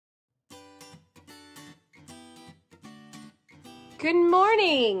Good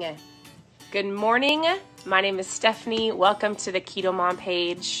morning. Good morning. My name is Stephanie. Welcome to the KetoMOM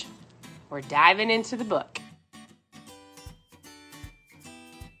page. We're diving into the book.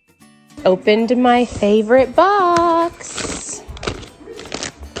 Opened my favorite box.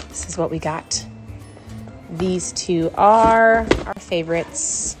 This is what we got. These two are our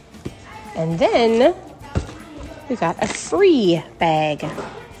favorites. And then we got a free bag.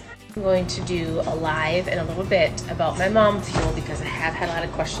 I'm going to do a live in a little bit about my MomFuel because I have had a lot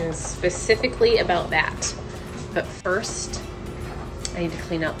of questions specifically about that. But first, I need to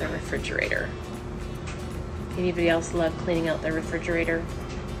clean out the refrigerator. Anybody else love cleaning out the refrigerator?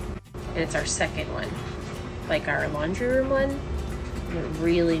 And it's our second one, like our laundry room one. And it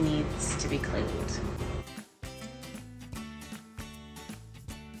really needs to be cleaned.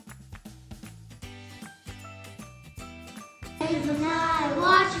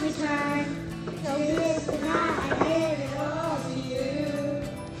 Watch me turn.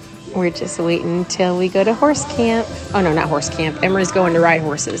 We're just waiting till we go to horse camp. Oh no, not horse camp. Emery's going to ride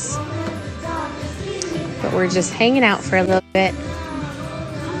horses. But we're just hanging out for a little bit.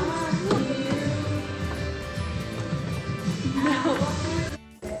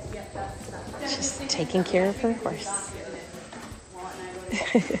 Just taking care of her horse.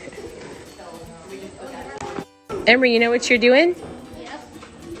 Emery, you know what you're doing? Yep.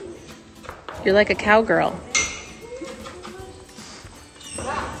 You're like a cowgirl.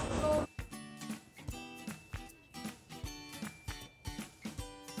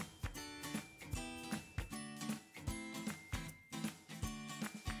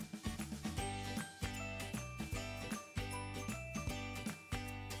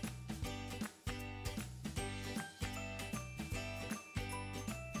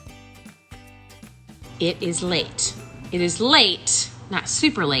 It is late. It is late, not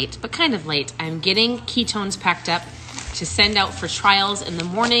super late, but kind of late. I'm getting ketones packed up to send out for trials in the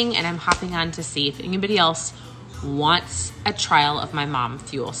morning, and I'm hopping on to see if anybody else wants a trial of my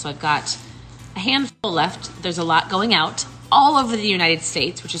MomFuel. So I've got a handful left. There's a lot going out all over the United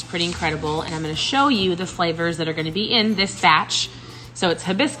States, which is pretty incredible, and I'm gonna show you the flavors that are gonna be in this batch. So it's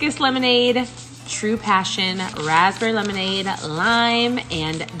hibiscus lemonade, True Passion, raspberry lemonade, lime,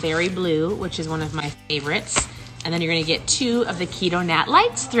 and berry blue, which is one of my favorites. And then you're gonna get 2 of the Keto Nat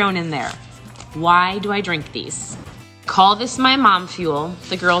Lights thrown in there. Why do I drink these? Call this my MomFuel.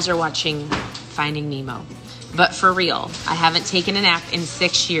 The girls are watching Finding Nemo. But for real, I haven't taken a nap in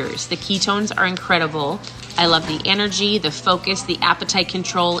 6 years. The ketones are incredible. I love the energy, the focus, the appetite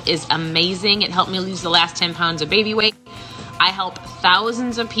control is amazing. It helped me lose the last 10 pounds of baby weight. I help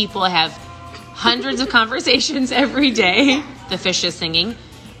thousands of people. I have hundreds of conversations every day, the fish is singing,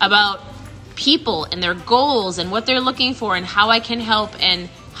 about people and their goals and what they're looking for and how I can help and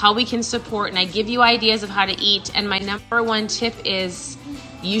how we can support. And I give you ideas of how to eat. And my number one tip is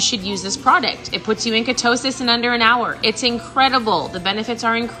you should use this product. It puts you in ketosis in under an hour. It's incredible. The benefits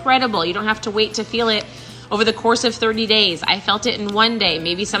are incredible. You don't have to wait to feel it over the course of 30 days. I felt it in one day.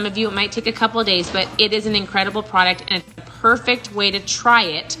 Maybe some of you, it might take a couple of days, but it is an incredible product and it's a perfect way to try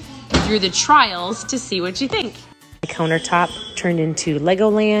it through the trials to see what you think. The countertop turned into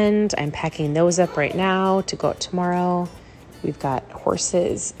Legoland. I'm packing those up right now to go out tomorrow. We've got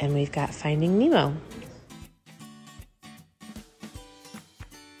horses and we've got Finding Nemo.